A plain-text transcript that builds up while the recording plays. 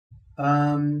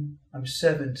I'm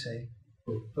 70.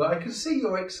 But I can see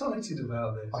you're excited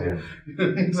about this. I am.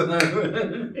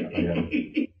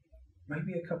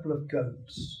 Maybe a couple of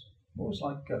goats. Always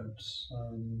like goats.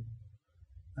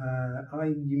 I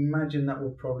imagine that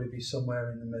would probably be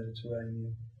somewhere in the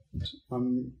Mediterranean.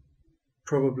 I'm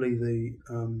probably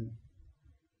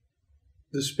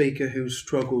the speaker who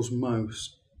struggles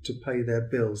most to pay their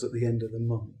bills at the end of the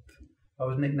month. I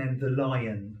was nicknamed the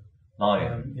Lion.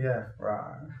 Lion. Yeah,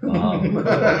 right.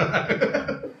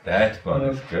 That one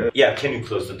is good. Yeah, can you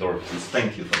close the door, please?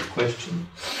 Thank you for the question.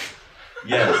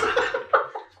 Yes.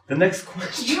 The next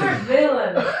question. You're a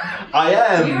villain. I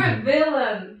am. You're a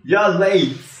villain. You're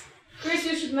late. Chris,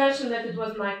 you should mention that it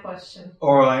was my question.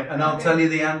 All right, and I'll tell you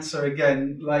the answer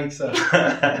again later.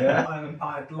 Yeah.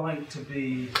 I'd like to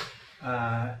be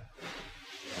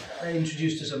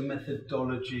introduced as a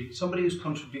methodology, somebody who's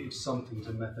contributed something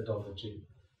to methodology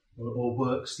or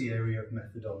works the area of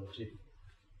methodology.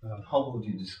 How would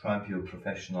you describe your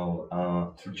professional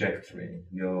trajectory,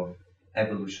 your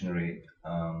evolutionary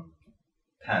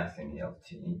path in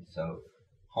ELT? So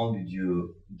how did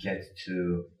you get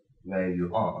to where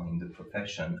you are in the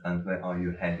profession and where are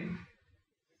you heading?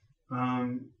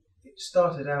 It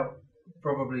started out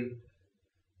probably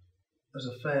as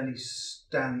a fairly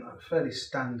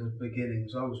standard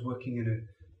beginnings. I was working in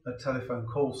a telephone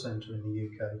call centre in the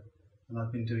UK, and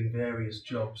I've been doing various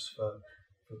jobs for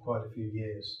quite a few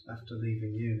years after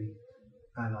leaving uni,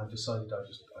 and I decided I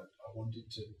wanted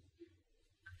to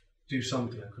do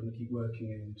something. I couldn't keep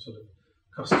working in sort of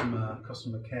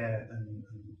customer care and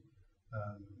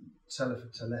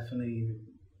telephony,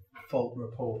 fault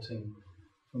reporting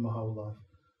for my whole life.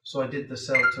 So I did the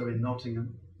CELTA in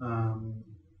Nottingham and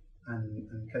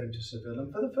came to Seville.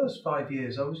 And for the first 5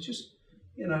 years, I was just,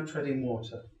 treading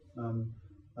water.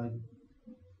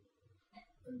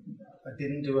 I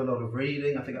didn't do a lot of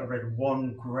reading. I think I read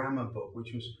one grammar book,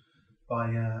 which was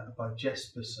by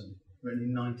Jesperson, written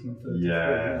in 1933.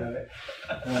 Yeah.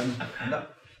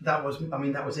 That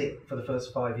was it for the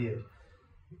first 5 years.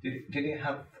 Did you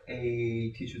have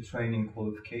a teacher training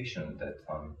qualification at that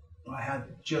time? I had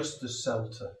just the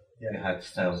CELTA. Yeah. You had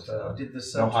CELTA. So I did the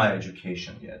CELTA. No higher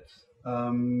education yet.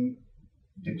 For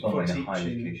Diploma in teaching, higher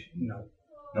education. No.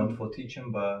 Not for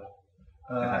teaching, but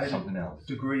you had something else.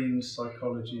 Degree in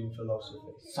psychology and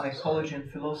philosophy. Psychology and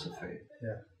philosophy.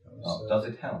 Yeah. Does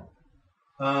it help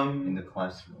in the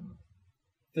classroom?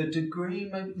 The degree,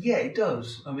 maybe, yeah, it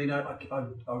does. I mean, I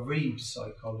read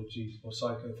psychology or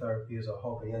psychotherapy as a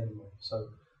hobby anyway, so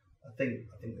I think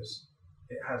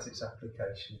it has its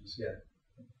applications. Yeah.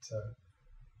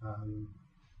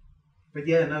 But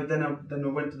yeah, no. Then I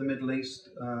went to the Middle East,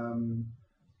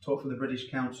 taught for the British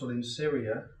Council in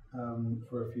Syria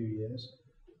for a few years,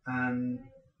 and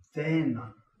then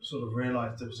I sort of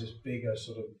realised there was this bigger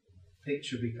sort of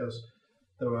picture because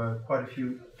there were quite a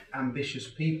few ambitious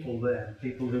people there,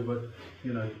 people who were,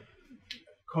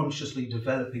 consciously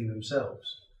developing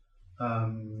themselves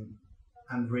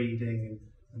and reading,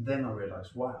 and then I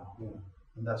realised, wow,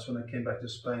 and that's when I came back to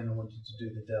Spain. I wanted to do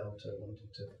the Delta, I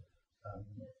wanted to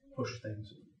push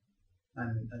things,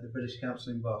 and at the British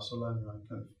Council in Barcelona, I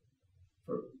kind of,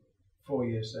 for 4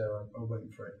 years there, I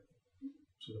went for it,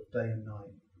 sort of day and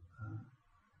night.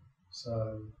 So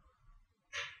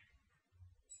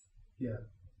yeah,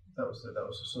 that was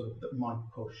sort of my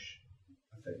push,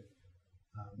 I think,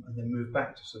 and then moved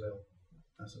back to Seville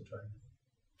as a trainer.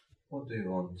 What do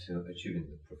you want to achieve in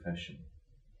the profession?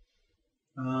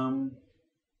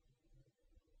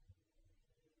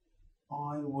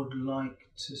 I would like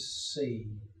to see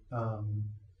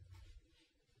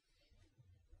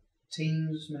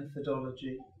teens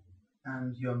methodology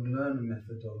and young learner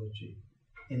methodology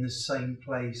in the same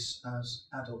place as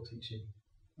adult teaching.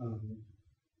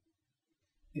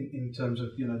 In terms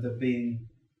of there being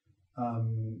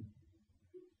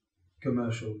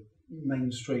commercial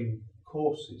mainstream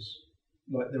courses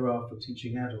like there are for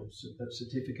teaching adults at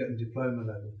certificate and diploma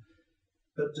level,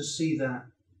 but to see that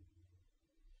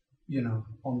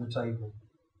on the table,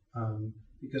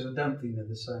 because I don't think they're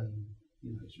the same.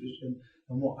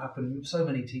 And what happened? So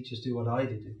many teachers do what I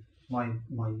did. My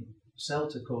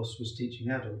CELTA course was teaching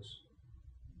adults.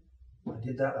 I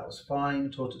did that. That was fine.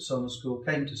 Taught at summer school.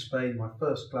 Came to Spain. My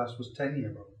first class was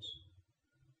 10-year-olds,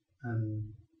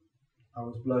 and I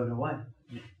was blown away.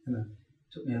 It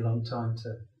took me a long time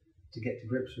to get to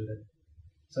grips with it.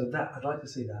 So that I'd like to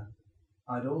see that.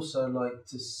 I'd also like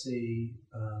to see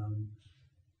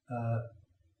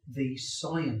the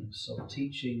science of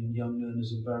teaching young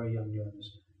learners and very young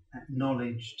learners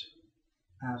acknowledged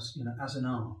as as an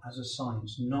art, as a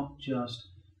science, not just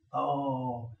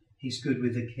he's good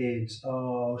with the kids.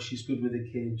 Oh, she's good with the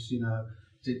kids.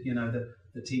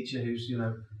 The teacher who's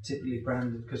typically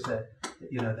branded because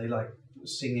they like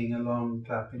singing along,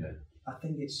 clapping. Yeah. I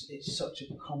think it's such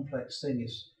a complex thing.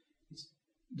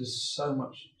 There's so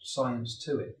much science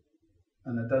to it,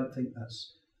 and I don't think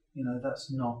that's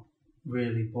not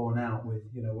really borne out with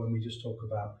when we just talk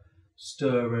about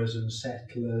stirrers and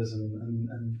settlers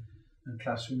and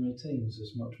classroom routines.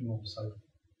 There's much more. So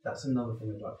that's another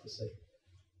thing I'd like to see.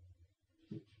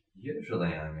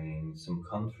 Usually, I mean, some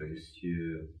countries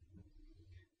you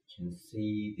can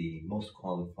see the most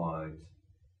qualified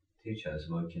teachers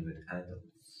working with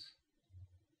adults.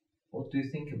 What do you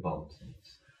think about it?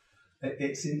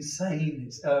 It's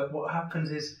insane. What happens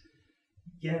is,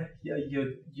 your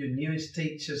newest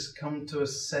teachers come to a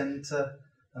centre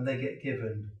and they get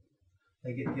given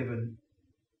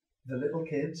the little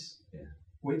kids,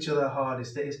 which are the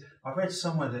hardest. I read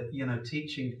somewhere that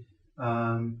teaching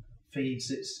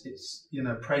feeds its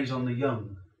preys on the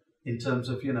young, in terms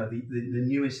of the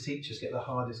newest teachers get the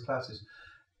hardest classes,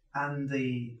 and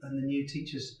the new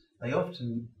teachers, they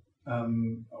often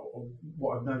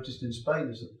what I've noticed in Spain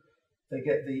is that they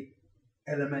get the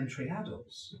elementary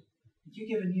adults. You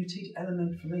give a new teacher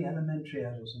for me, elementary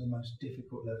adults are the most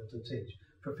difficult level to teach.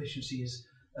 Proficiency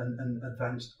and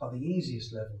advanced are the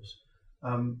easiest levels,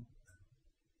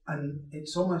 and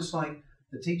it's almost like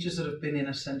the teachers that have been in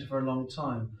a centre for a long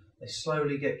time, they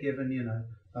slowly get given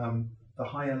the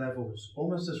higher levels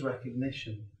almost as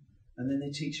recognition, and then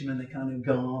they teach them and they kind of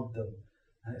guard them,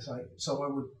 and it's like, so I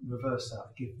would reverse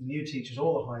that, give new teachers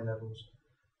all the high levels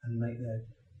and make the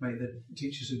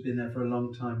teachers who've been there for a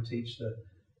long time teach the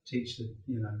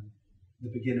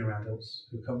beginner adults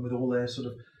who come with all their sort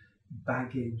of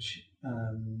baggage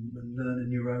and learner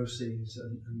neuroses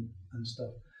and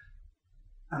stuff.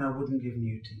 And I wouldn't give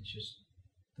new teachers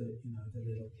the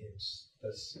little kids.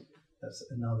 That's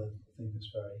another thing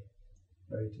that's very,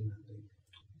 very demanding.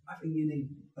 I think you need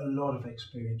a lot of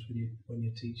experience when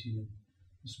you're teaching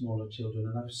the smaller children,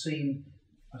 and I've seen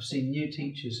new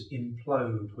teachers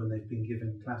implode when they've been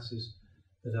given classes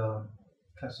that are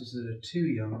too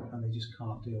young and they just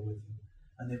can't deal with them.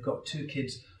 And they've got two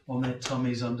kids on their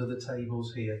tummies under the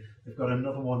tables here. They've got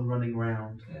another one running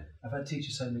round. Yeah. I've had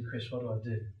teachers say to me, Chris, what do I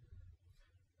do?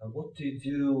 And what do you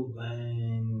do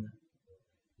when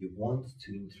you want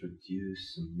to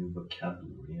introduce some new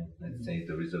vocabulary? Let's say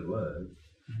there is a word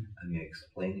and you're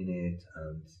explaining it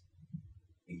and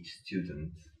each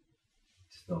student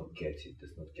does not get it,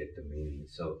 does not get the meaning.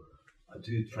 So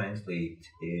do you translate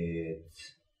it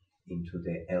into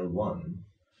the L1,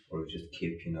 or just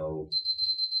keep,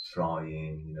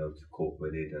 trying, to cope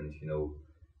with it and,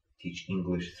 teach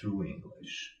English through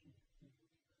English?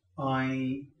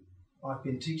 I've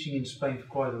been teaching in Spain for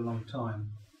quite a long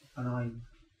time, and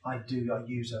I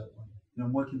use L1.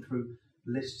 I'm working through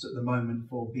lists at the moment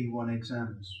for B1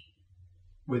 exams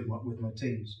with my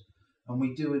teams, and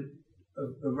we do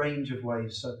a range of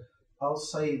ways. So I'll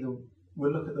say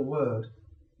we'll look at the word,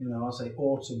 I'll say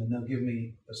autumn, and they'll give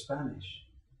me a Spanish,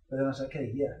 but then I say, okay,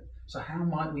 yeah. So how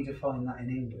might we define that in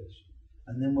English?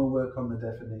 And then we'll work on the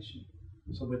definition.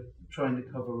 So we're trying to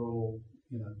cover all,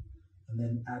 and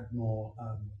then add more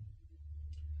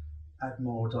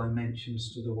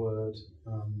dimensions to the word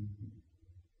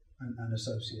and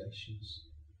associations.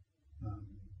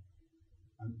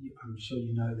 I'm sure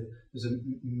you know that there's a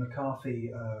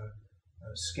McCarthy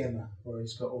schema where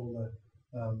he's got all the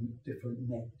different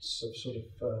nets of sort of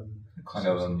kind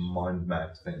of a mind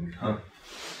map thing. Huh?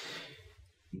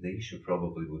 The issue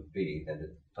probably would be that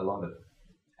a lot of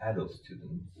adult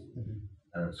students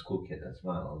and school kids as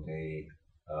well, they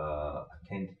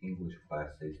attend English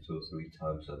classes 2 or 3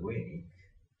 times a week,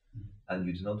 and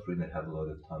you do not really have a lot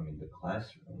of time in the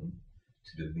classroom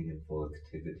to do meaningful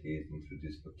activities,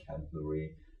 introduce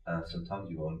vocabulary, and sometimes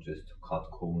you want just to cut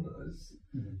corners,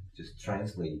 just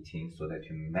translating so that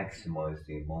you maximize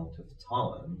the amount of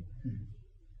time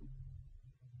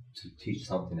to teach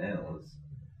something else.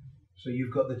 So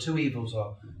you've got the two evils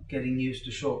are getting used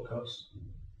to shortcuts,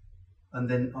 and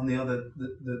then on the other,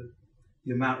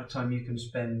 the amount of time you can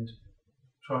spend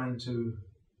trying to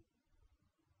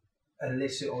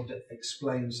elicit or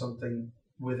explain something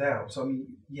without. So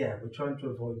we're trying to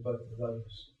avoid both of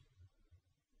those.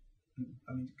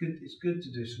 It's good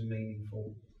to do some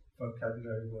meaningful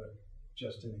vocabulary work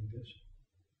just in English,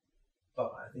 but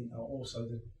I think also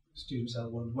the students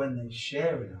L1, when they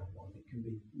share in L1, it can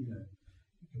be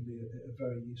a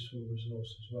very useful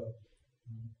resource as well.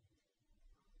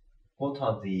 What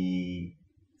are the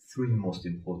 3 most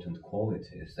important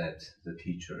qualities that the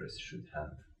teachers should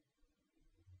have?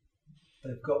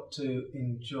 They've got to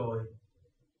enjoy,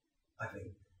 I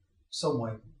think, some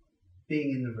way,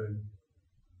 being in the room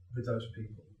with those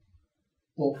people,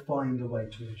 or find a way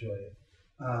to enjoy it.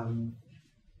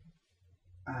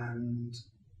 And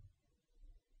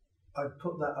I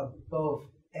put that above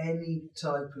any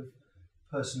type of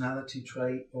personality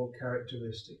trait or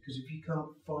characteristic, because if you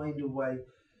can't find a way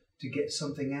to get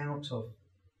something out of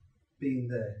being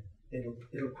there,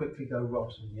 it'll quickly go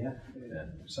rotten. Yeah.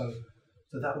 So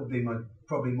that would be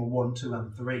probably my 1, 2,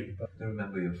 and 3. But I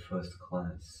remember your first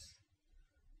class.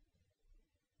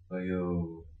 Were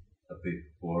you a bit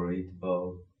worried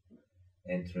about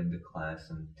entering the class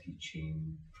and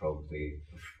teaching? Probably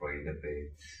afraid a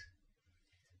bit.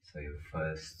 So your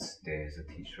first day as a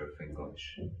teacher of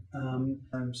English.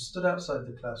 I stood outside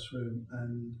the classroom,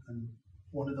 and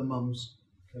one of the mums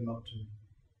came up to me.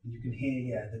 And you can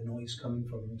hear, the noise coming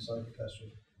from inside the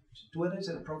classroom. She said, "Tú eres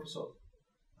el profesor?"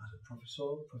 I said,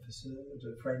 "Professor,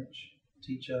 the French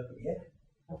teacher." Yeah.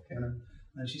 Okay.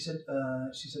 And she said,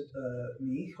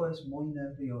 "Mi hijo es muy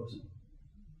nervioso,"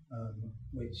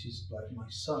 which is like, my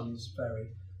son is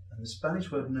very, and the Spanish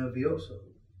word nervioso.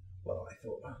 Well, I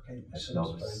thought, okay, my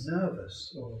son's very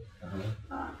nervous. Or,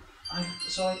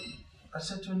 So I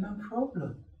said to her, "No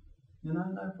problem,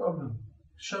 no problem.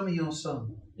 Show me your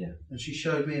son." Yeah. And she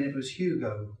showed me, and it was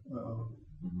Hugo,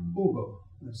 Hugo,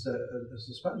 as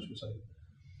the Spanish would say.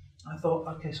 I thought,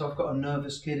 okay, so I've got a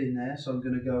nervous kid in there, so I'm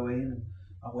going to go in. And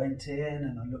I went in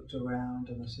and I looked around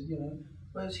and I said,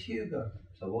 "Where's Hugo?"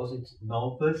 So was it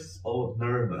nervous or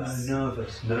nervous?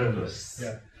 Nervous. Nervous.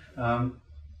 Yeah.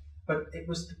 But it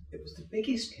was the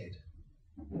biggest kid.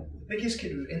 The biggest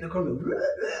kid was in the corner.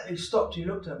 He stopped. He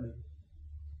looked at me.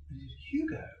 And he said,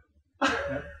 "Hugo."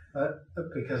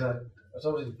 Because I was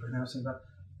obviously pronouncing that.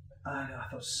 I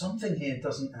thought something here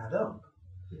doesn't add up.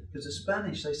 Because in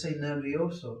Spanish they say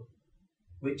nervioso,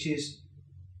 which is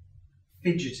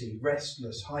fidgety,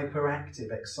 restless,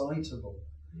 hyperactive, excitable.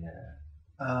 Yeah.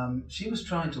 She was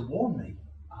trying to warn me.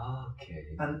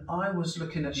 Okay. And I was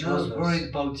looking at She nervous. was worried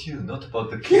about you, not about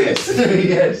the kids.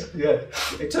 Yes, yeah.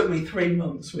 It took me 3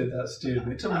 months with that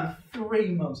student. It took me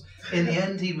 3 months. In the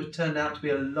end, he turned out to be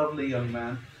a lovely young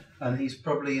man, and he's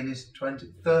probably in his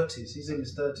 30s. He's in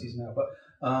his 30s now.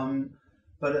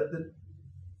 But at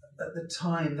the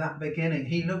time, that beginning,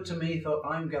 he looked at me. He thought,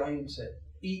 "I'm going to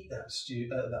eat that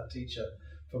teacher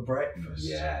for breakfast."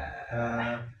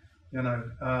 Yeah.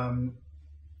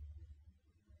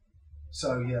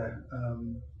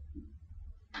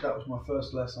 That was my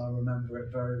first lesson. I remember it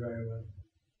very, very well.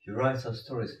 You write some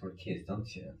stories for kids,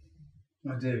 don't you?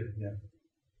 I do, yeah.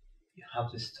 You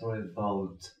have this story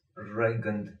about Reg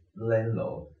and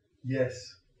Lelo. Yes.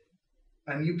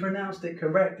 And you pronounced it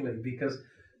correctly, because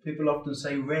people often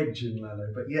say Reg and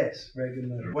Lelo, but yes, Reg and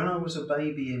Lelo. When I was a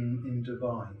baby in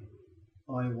Dubai,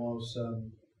 I was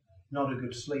not a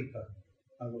good sleeper.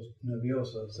 I was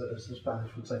nervioso, as the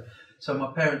Spanish would say. So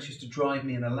my parents used to drive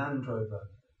me in a Land Rover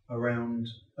around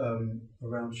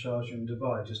Sharjah and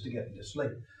Dubai just to get me to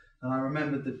sleep. And I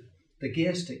remember the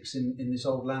gear sticks in this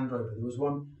old Land Rover. There was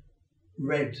one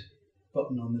red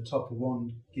button on the top of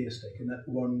one gear stick and that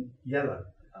one yellow.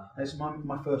 It's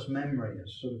my first memory.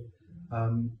 It's sort of,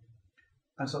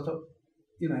 and so I thought,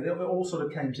 it all sort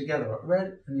of came together.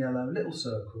 Red and yellow, little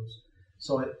circles.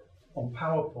 So on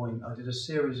PowerPoint, I did a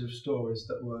series of stories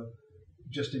that were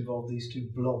just involved these two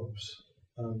blobs.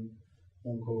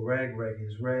 One called Reg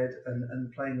is red,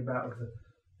 and playing about with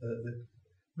the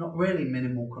not really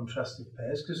minimal contrastive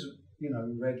pairs, because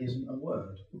Reg isn't a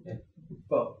word. Yeah.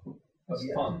 But It's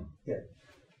yeah, fun. Yeah.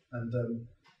 And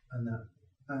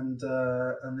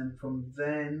then from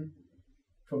there,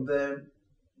 I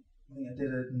think I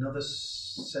did another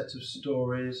set of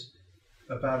stories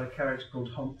about a character called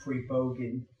Humphrey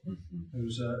Bogin,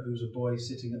 who's a boy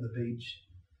sitting at the beach,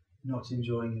 not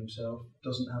enjoying himself,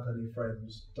 doesn't have any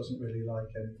friends, doesn't really like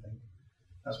anything.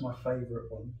 That's my favourite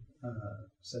one,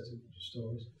 set of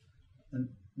stories. And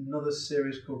another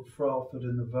series called Fralford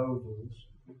and the Vogels,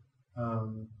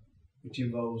 which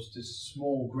involves this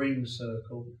small green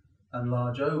circle and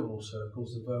large oval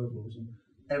circles, the Vogels. And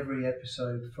every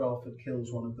episode, Fralford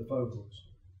kills one of the Vogels.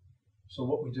 So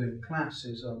what we do in class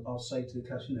is I'll say to the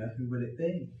class, who will it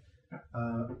be?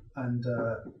 And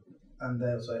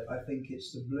they'll say, "I think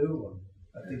it's the blue one.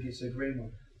 I think it's the green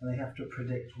one." And they have to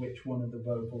predict which one of the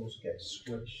Vogels gets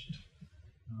squished.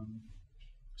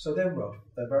 So they're rough.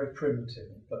 They're very primitive,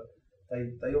 but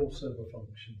they all serve a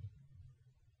function.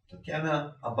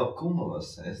 Tatiana Abakumova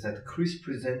says that Chris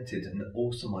presented an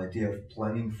awesome idea of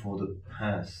planning for the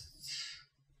past.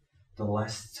 The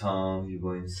last time you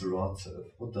were in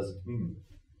Saratov, what does it mean?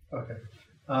 Okay.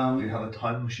 Do you have a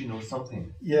time machine or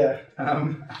something? Yeah.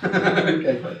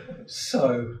 Okay.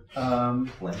 So, can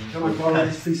I borrow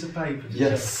this piece of paper?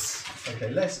 Yes.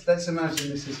 Okay. Let's imagine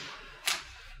this is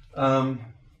a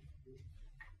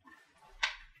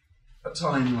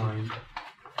timeline.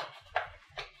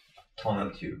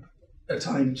 Time tube. A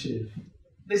time tube.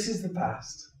 This is the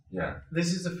past. Yeah.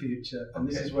 This is the future, and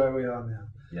this Okay. is where we are now.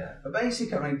 Yeah. A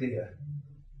basic idea.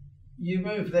 You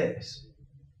move this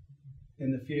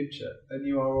in the future, and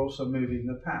you are also moving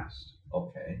the past.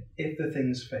 Okay. If the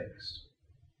thing's fixed.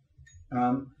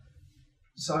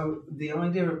 So the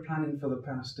idea of planning for the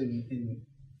past in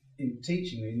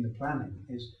teaching, in the planning,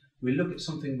 is we look at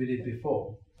something we did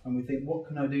before and we think, what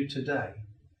can I do today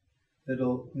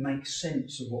that'll make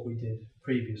sense of what we did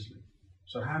previously?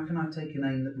 So how can I take an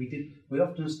aim that we did? We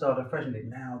often start afresh and think,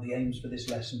 now the aims for this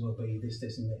lesson will be this,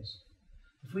 this and this.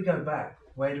 If we go back,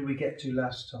 where did we get to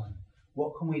last time?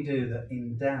 What can we do that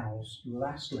endows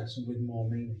last lesson with more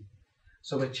meaning?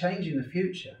 So we're changing the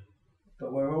future,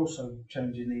 but we're also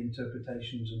changing the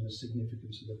interpretations and the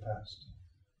significance of the past.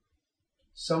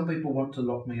 Some people want to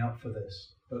lock me up for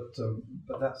this, but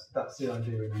that's the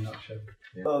idea in a nutshell.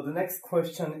 Yeah. The next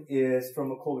question is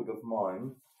from a colleague of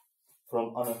mine,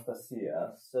 from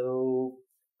Anastasia. So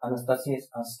Anastasia is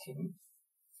asking,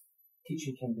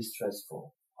 teaching can be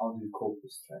stressful. How do you cope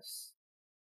with stress?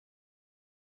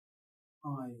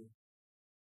 I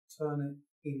turn it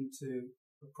into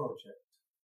a project.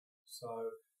 So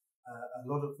a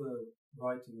lot of the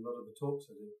writing, a lot of the talks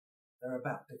I do, they're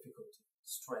about difficulty,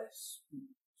 stress,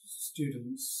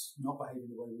 students not behaving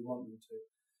the way we want them to.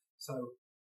 So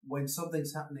when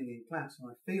something's happening in class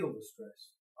and I feel the stress,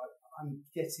 I'm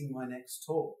getting my next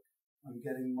talk, I'm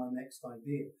getting my next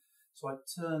idea. So I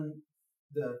turn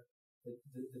the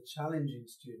challenging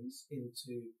students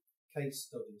into case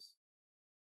studies.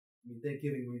 I mean, they're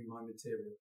giving me my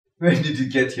material. Where did you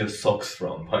get your socks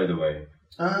from, by the way?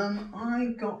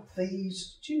 I got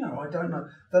these. Do you know? I don't know.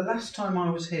 The last time I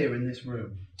was here in this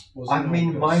room was.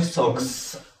 My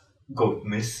socks got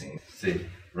missing. See,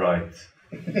 right.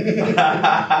 I feel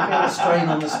a strain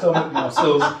on the stomach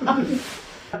muscles.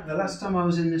 The last time I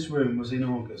was in this room was in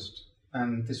August,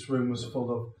 and this room was full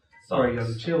of very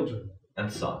young children. And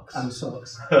socks. And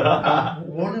socks.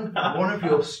 One of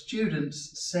your students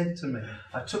said to me,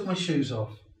 I took my shoes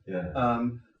off. Yeah.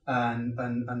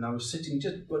 And I was sitting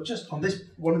just on this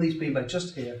one of these beanbags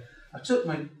just here. I took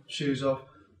my shoes off,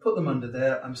 put them under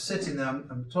there. I'm sitting there.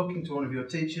 I'm talking to one of your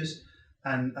teachers,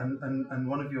 and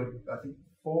one of your, I think,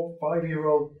 4,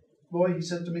 5-year-old boy. He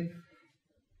said to me,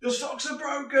 "Your socks are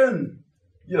broken."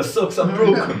 Your socks are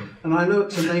broken. And I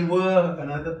looked, and they were,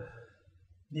 and I thought,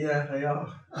 yeah, they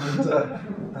are.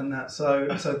 And that. So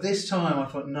this time I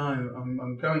thought, no,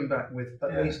 I'm going back with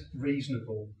at least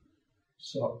reasonable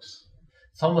socks.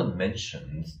 Someone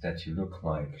mentioned that you look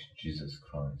like Jesus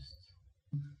Christ.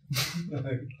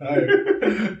 No.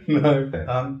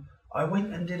 I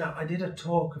went and did a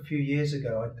talk a few years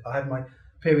ago. I had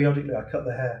periodically I cut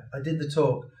the hair. I did the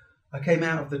talk. I came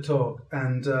out of the talk,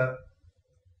 and the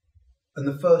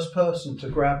first person to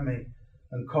grab me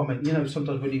and comment, you know,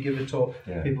 sometimes when you give a talk,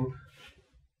 people,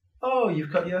 "Oh,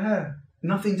 you've cut your hair."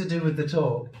 Nothing to do with the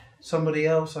talk. Somebody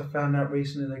else I found out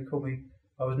recently, they called me,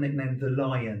 I was nicknamed the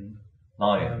Lion.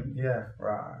 Lion? Yeah,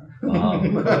 right. Oh,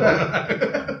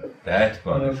 that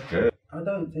one is good. I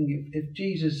don't think if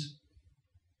Jesus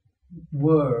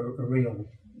were real,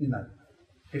 you know,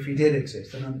 if he did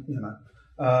exist, then you know,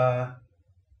 I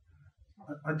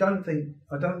don't think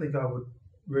I would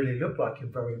really look like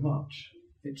him very much.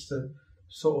 It's the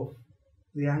sort of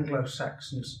the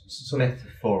Anglo-Saxon sort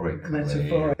metaphoric.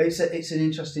 It's an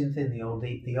interesting thing. The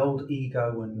old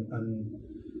ego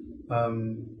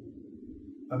and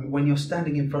when you're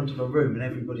standing in front of a room and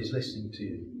everybody's listening to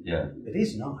you. Yeah. It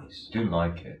is nice. Do you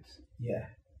like it? Yeah,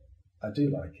 I do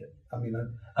like it. I mean,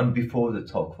 and before the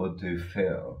talk, what do you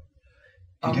feel?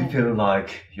 Did you feel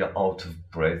like you're out of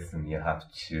breath and you have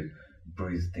to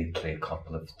breathe deeply a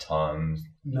couple of times?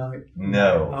 No.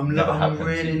 I'm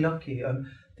really lucky.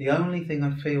 The only thing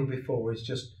I feel before is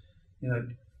just, you know,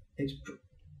 it's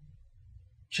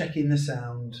checking the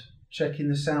sound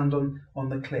on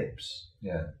the clips.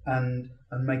 Yeah. And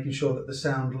making sure that the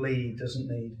sound lead doesn't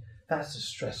need. That's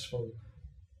stressful.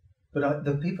 But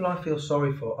the people I feel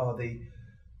sorry for are the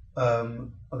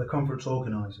conference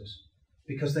organisers,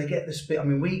 because they get the spit. I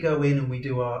mean, we go in and we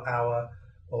do our hour,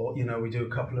 or you know, we do a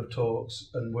couple of talks,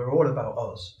 and we're all about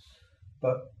us.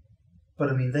 But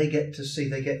I mean, they get to see.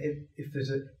 They get if there's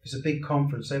a big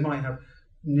conference, they might have,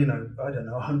 you know, I don't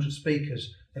know, 100 speakers.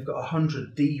 They've got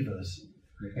 100 divas,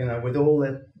 you know, with all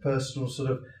their personal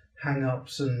sort of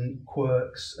hang-ups and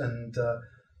quirks, and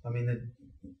I mean,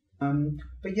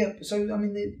 But yeah, so I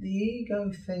mean, the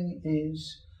ego thing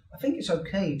is, I think it's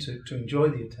okay to enjoy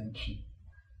the attention,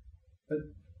 but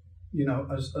you know,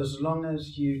 as long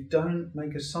as you don't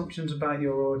make assumptions about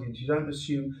your audience, you don't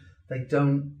assume they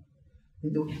don't.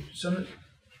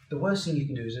 The worst thing you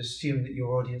can do is assume that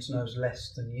your audience knows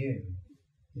less than you,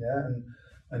 yeah,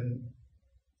 and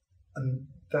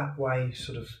that way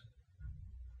sort of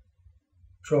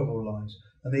trouble lies.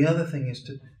 And the other thing is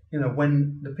to, you know,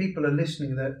 when the people are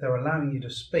listening, they're allowing you to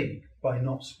speak by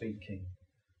not speaking.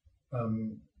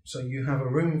 So you have a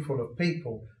room full of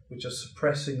people which are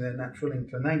suppressing their natural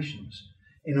inclinations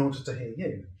in order to hear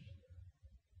you.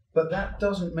 But that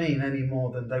doesn't mean any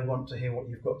more than they want to hear what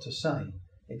you've got to say.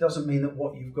 It doesn't mean that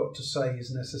what you've got to say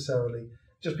is necessarily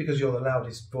just because you're the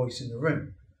loudest voice in the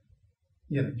room.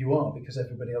 You know, you are, because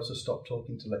everybody else has stopped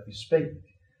talking to let you speak.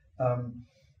 And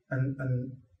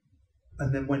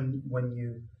then when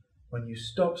you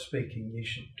stop speaking,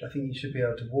 I think you should be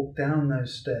able to walk down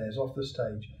those stairs off the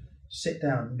stage, sit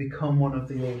down, and become one of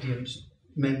the audience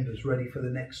members ready for the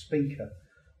next speaker.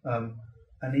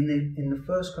 And in the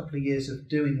first couple of years of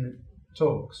doing the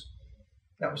talks,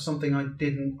 that was something I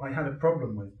had a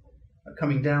problem with,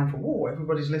 coming down from, oh,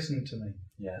 everybody's listening to me.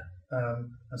 Yeah.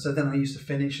 And so then I used to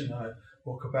finish and I'd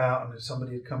walk about and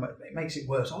somebody would come up, it makes it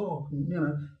worse. Oh, you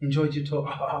know, enjoyed your talk.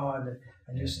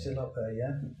 And you're still up there,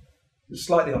 yeah? It's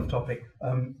slightly off topic.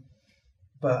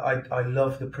 But I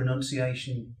love the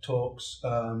pronunciation talks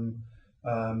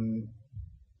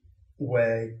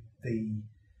where the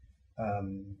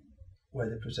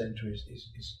presenter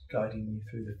is guiding you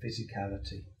through the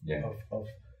physicality of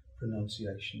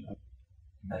pronunciation.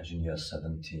 Imagine you're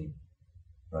 17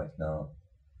 right now.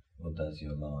 What does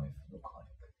your life look like?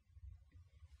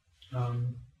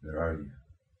 Where are you?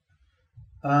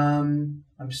 I'm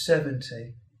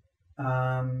 70.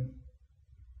 I'm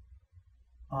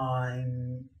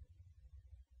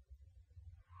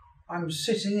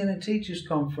sitting in a teachers'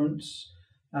 conference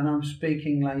and I'm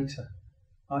speaking later.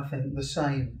 I think the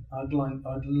same. I'd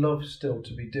love still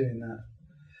to be doing that.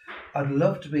 I'd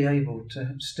love to be able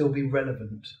to still be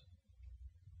relevant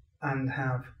and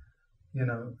have, you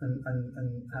know,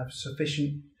 and have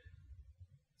sufficient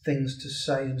things to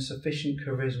say and sufficient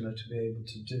charisma to be able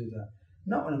to do that.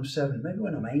 Not when I'm 70, maybe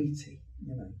when I'm 80,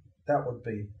 you know, that would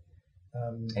be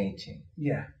 80.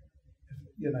 Yeah.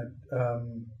 You know,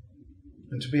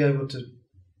 and to be able to,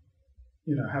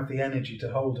 you know, have the energy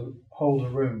to hold a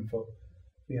room for,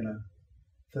 you know,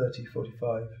 30,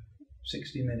 45,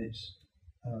 60 minutes.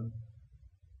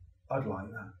 I'd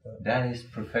like that. But that is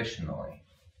professionally.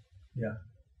 Yeah.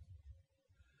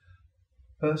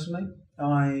 Personally,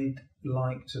 I'd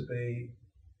like to be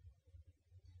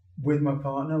with my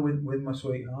partner, with my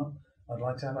sweetheart. I'd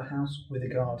like to have a house with a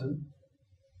garden.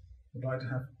 I'd like to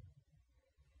have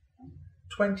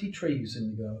 20 trees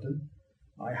in the garden.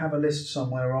 I have a list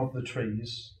somewhere of the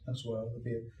trees as well. There'll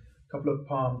be a couple of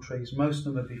palm trees. Most of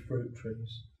them would be fruit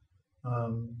trees.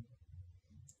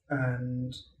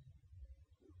 And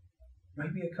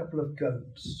maybe a couple of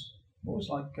goats. I always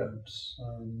like goats.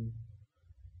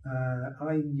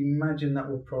 I imagine that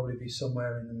would probably be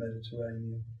somewhere in the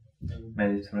Mediterranean.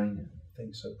 Mediterranean? I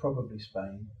think so. Probably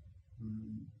Spain.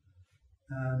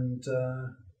 And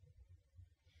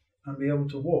be able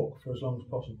to walk for as long as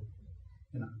possible,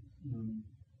 you know,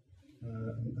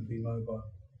 and be mobile.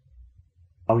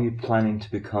 Are you planning to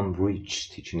become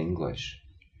rich teaching English?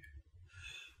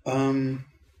 No,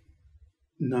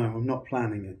 I'm not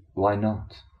planning it. Why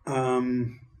not?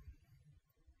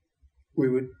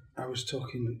 I was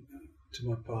talking to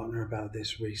my partner about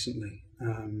this recently,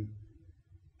 and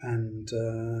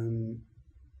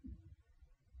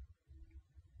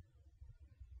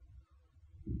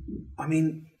I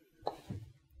mean,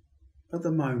 at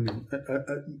the moment,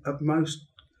 at most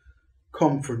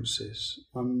conferences,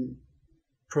 I'm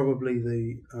probably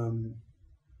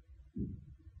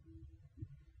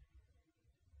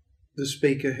the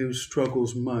speaker who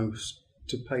struggles most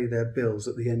to pay their bills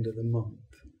at the end of the month.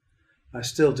 I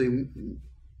still do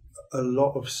a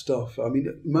lot of stuff. I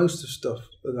mean, most of the stuff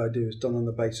that I do is done on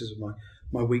the basis of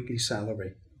my weekly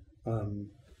salary, and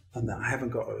that I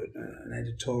haven't got an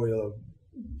editorial or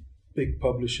big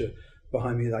publisher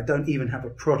behind me. I don't even have a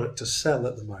product to sell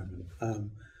at the moment.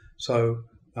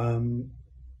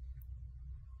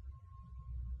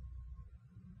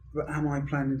 But am I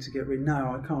planning to get rid?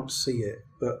 No, I can't see it.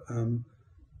 But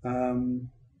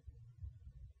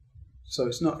so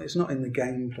it's not in the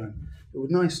game plan. It would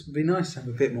be nice to have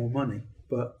a bit more money,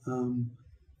 but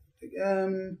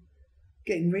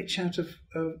getting rich out of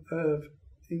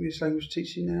English language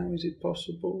teaching now, is it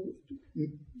possible?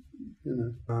 You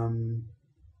know,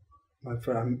 my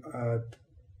friend,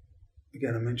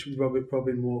 again, I mentioned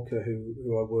Robin Walker,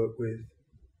 who I work with.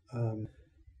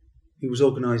 He was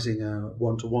organising a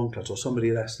one-to-one class, or somebody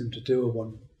had asked him to do a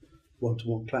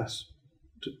one-to-one class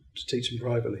to teach them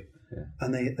privately. Yeah.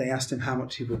 And they asked him how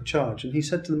much he would charge, and he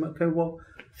said to them, "Okay, well,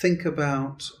 think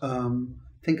about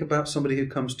somebody who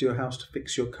comes to your house to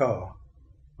fix your car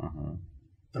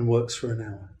and works for an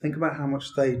hour. Think about how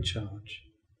much they'd charge.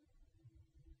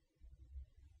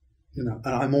 You know,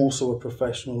 and I'm also a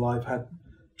professional. I've had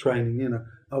training. You know,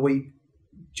 do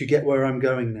you get where I'm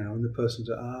going now?" And the person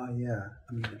said, yeah.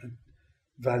 I mean,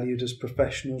 valued as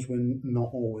professionals when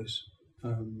not always.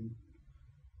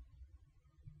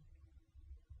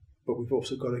 But we've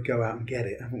also got to go out and get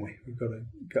it, haven't we? We've got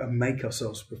to make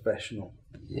ourselves professional.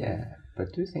 Yeah,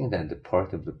 but do you think that the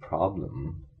part of the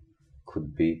problem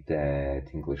could be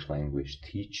that English language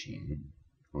teaching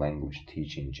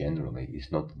generally,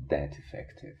 is not that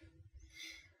effective?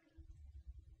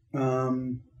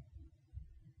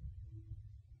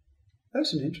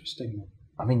 That's an interesting one.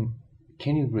 I mean,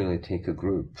 can you really take a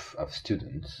group of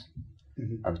students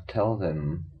and tell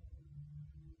them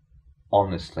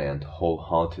honestly and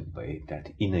wholeheartedly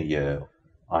that in a year,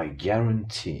 I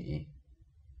guarantee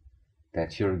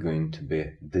that you're going to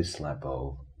be this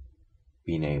level,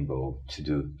 being able to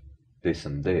do this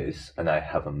and this, and I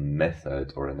have a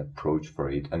method or an approach for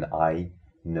it, and I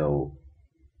know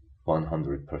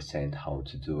 100% how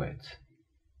to do it?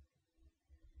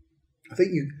 I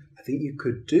think you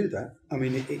could do that. I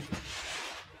mean,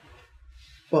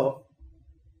 but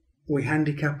we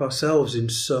handicap ourselves in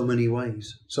so many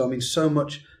ways. So I mean, so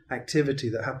much activity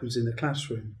that happens in the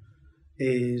classroom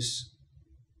is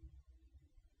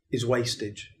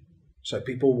wastage. So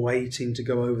people waiting to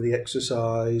go over the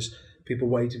exercise, people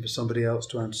waiting for somebody else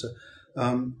to answer.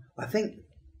 I think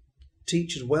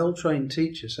teachers, well-trained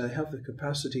teachers, they have the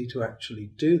capacity to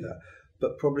actually do that,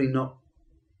 but probably not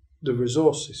the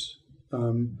resources.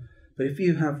 But if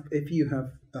you have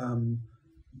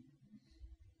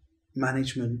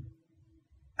management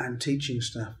and teaching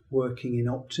staff working in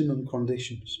optimum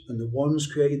conditions, and the one's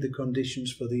created the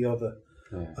conditions for the other,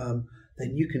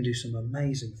 then you can do some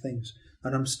amazing things.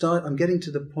 And I'm getting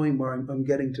to the point where I'm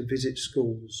getting to visit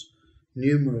schools,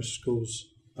 numerous schools,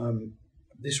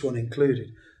 this one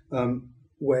included,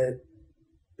 where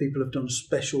people have done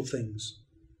special things,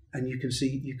 and you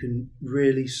can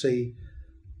really see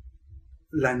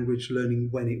language learning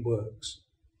when it works.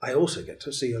 I also get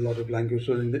to see a lot of language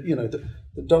learning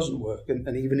that doesn't work,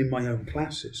 and even in my own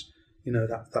classes,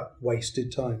 that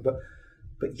wasted time. But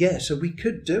yeah, so we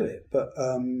could do it, but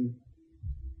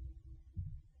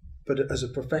as a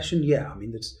profession, yeah, I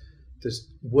mean, there's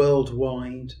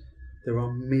worldwide, there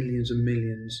are millions and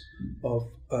millions of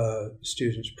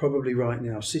students probably right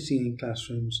now sitting in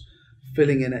classrooms,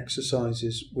 filling in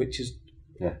exercises, which is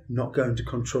not going to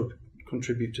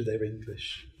contribute to their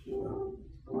English.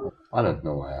 I don't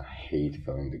know why I hate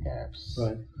filling the gaps.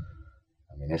 Right.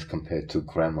 I mean, as compared to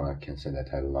grammar, I can say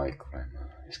that I like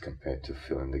grammar. As compared to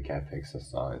filling the gap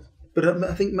exercise. But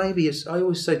I think maybe I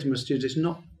always say to my students, it's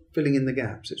not filling in the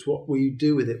gaps. It's what we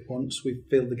do with it once we've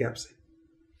filled the gaps in.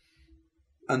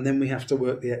 And then we have to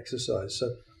work the exercise.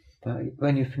 So, but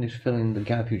when you finish filling the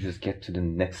gap, you just get to the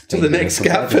next to the next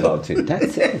gap. About it.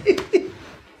 That's it.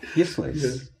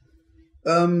 Useless.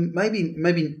 Yeah.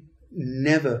 Maybe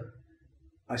never.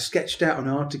 I sketched out an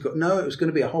article. No, it was going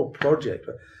to be a whole project.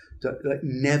 But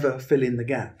never fill in the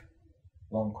gap.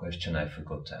 One question I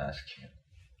forgot to ask you.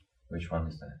 Which one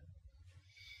is that?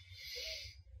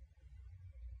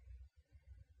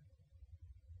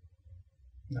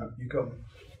 No, you got me.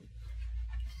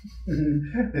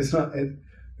 It's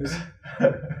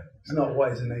not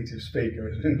what is a native speaker,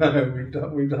 is it? No,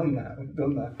 we've done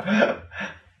that.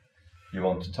 You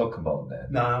want to talk about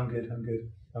that? No, I'm good.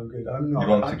 I'm not. You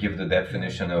want to give the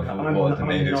definition of what a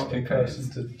native speaker is? I'm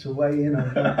not the person to weigh in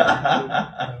on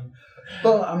that.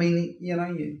 But I mean,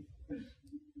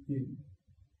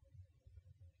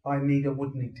 I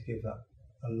would need to give that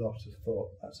a lot of thought.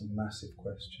 That's a massive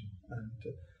question, and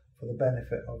for the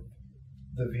benefit of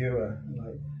the viewer,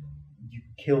 you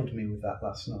killed me with that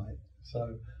last night.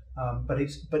 So, but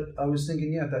I was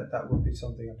thinking, that would be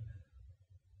something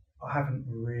I haven't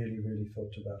really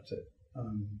thought about it.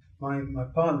 My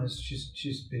partner,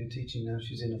 she's been teaching now.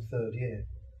 She's in her third year.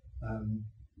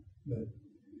 But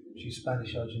she's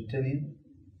Spanish Argentinian,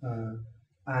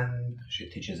 and she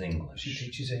teaches English.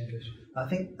 I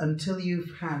think until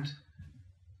you've had,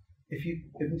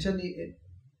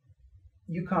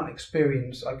 you can't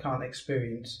experience. I can't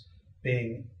experience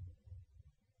being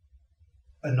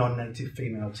a non-native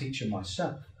female teacher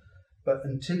myself. But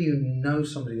until you know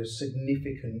somebody, a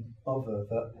significant other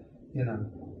that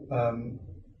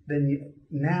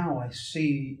now I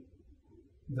see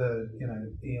the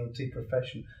ELT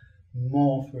profession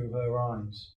more through her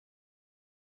eyes.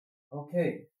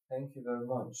 Okay, thank you very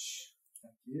much.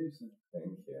 Thank you.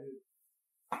 Thank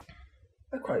you.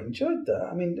 I quite enjoyed that.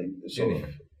 I mean, Really?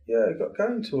 I got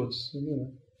going towards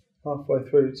halfway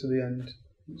through to the end.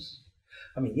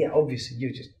 Obviously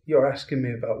you're asking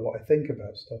me about what I think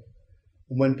about stuff,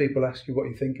 and when people ask you what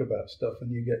you think about stuff,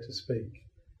 and you get to speak,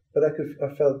 but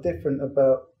I felt different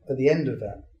about at the end of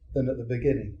that than at the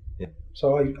beginning. Yeah.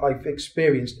 So I've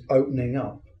experienced opening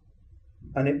up,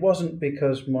 and it wasn't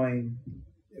because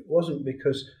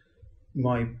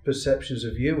my perceptions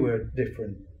of you were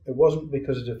different. It wasn't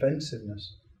because of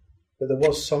defensiveness, but there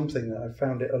was something that I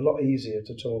found it a lot easier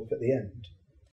to talk at the end.